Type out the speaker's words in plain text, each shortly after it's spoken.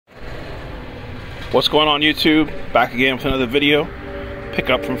What's going on, YouTube? Back again with another video. Pick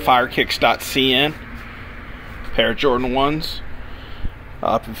up from Firekicks.cn. Pair of Jordan 1s.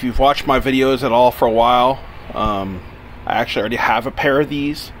 If you've watched my videos at all for a while, I actually already have a pair of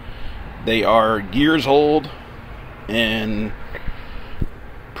these. They are years old and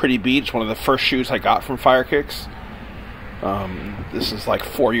pretty beat. It's one of the first shoes I got from Firekicks. This is like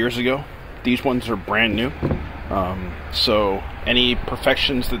 4 years ago. These ones are brand new. So any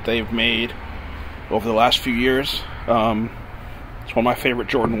perfections that they've made over the last few years, it's one of my favorite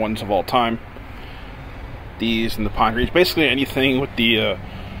Jordan 1s of all time. These and the pine greens, basically anything with the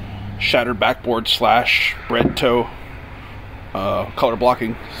shattered backboard slash bread toe color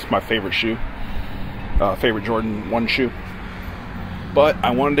blocking is my favorite shoe, favorite Jordan 1 shoe. But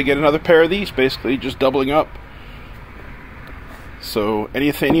I wanted to get another pair of these, basically just doubling up. So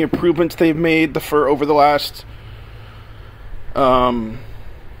any improvements they've made over the last 3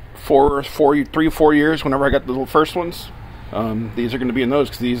 or 4 years, whenever I got the little first ones, these are going to be in those,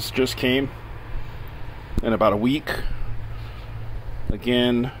 because these just came in about a week.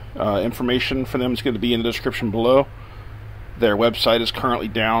 Again, information for them is going to be in the description below. Their website is currently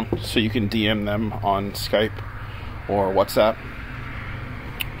down, so you can DM them on Skype or WhatsApp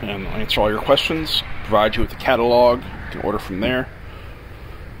and I'll answer all your questions, provide you with a catalog. You can order from there.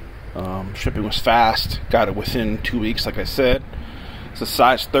 Shipping was fast, got it within 2 weeks, like I said. It's a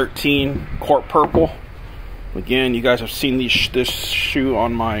size 13, court purple. Again, you guys have seen this shoe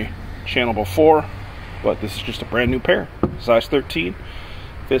on my channel before, but this is just a brand new pair. Size 13,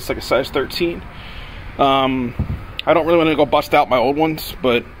 fits like a size 13. I don't really want to go bust out my old ones,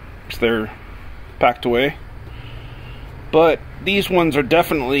 but they're packed away. But these ones are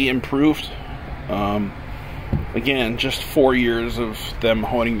definitely improved. Again, just 4 years of them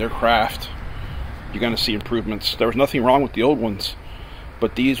honing their craft. You're going to see improvements. There was nothing wrong with the old ones,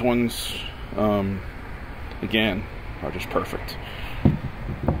 but these ones, again, are just perfect.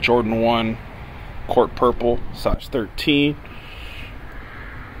 Jordan 1, court purple, size 13.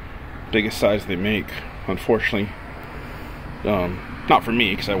 Biggest size they make, unfortunately. Not for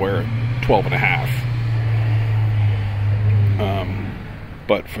me, because I wear 12.5.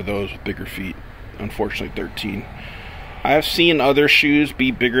 But for those with bigger feet, unfortunately 13. I have seen other shoes be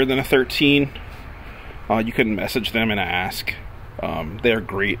bigger than a 13. You can message them and ask. They're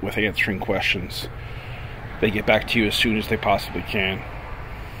great with answering questions. They get back to you as soon as they possibly can.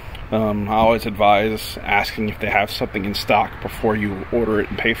 I always advise asking if they have something in stock before you order it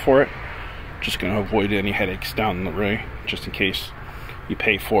and pay for it. Just going to avoid any headaches down the way, just in case you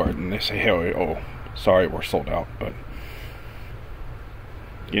pay for it and they say, hey, oh, sorry, we're sold out. But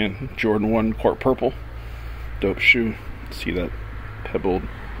again, Jordan 1 court purple, dope shoe. See that pebbled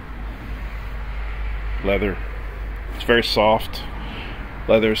leather. It's very soft.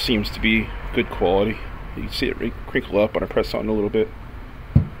 Leather seems to be good quality. You can see it crinkle up when I press on a little bit.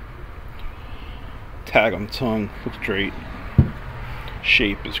 Tag on the tongue looks great.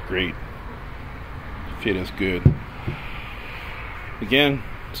 Shape is great. Fit is good. Again,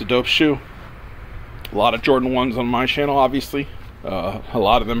 it's a dope shoe. A lot of Jordan 1s on my channel, obviously. A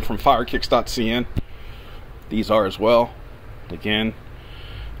lot of them from Firekicks.cn. These are as well. Again,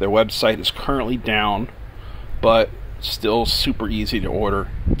 their website is currently down, but still super easy to order.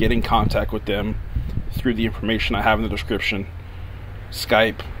 Get in contact with them through the information I have in the description.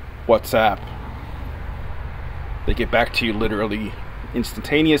 Skype, WhatsApp. They get back to you literally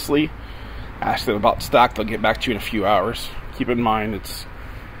instantaneously. Ask them about stock, they'll get back to you in a few hours. Keep in mind,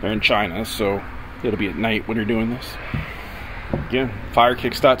 they're in China, so it'll be at night when you're doing this. Again,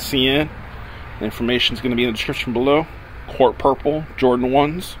 Firekicks.cn. The information is going to be in the description below. Court purple, Jordan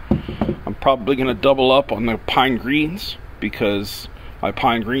 1s. I'm probably going to double up on the pine greens, because my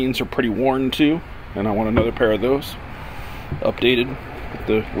pine greens are pretty worn too, and I want another pair of those. Updated with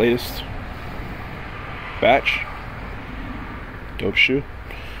the latest batch. Dope shoe.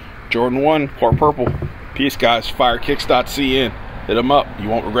 Jordan 1, court purple. Peace, guys. Firekicks.cn. Hit them up. You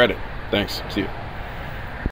won't regret it. Thanks. See you.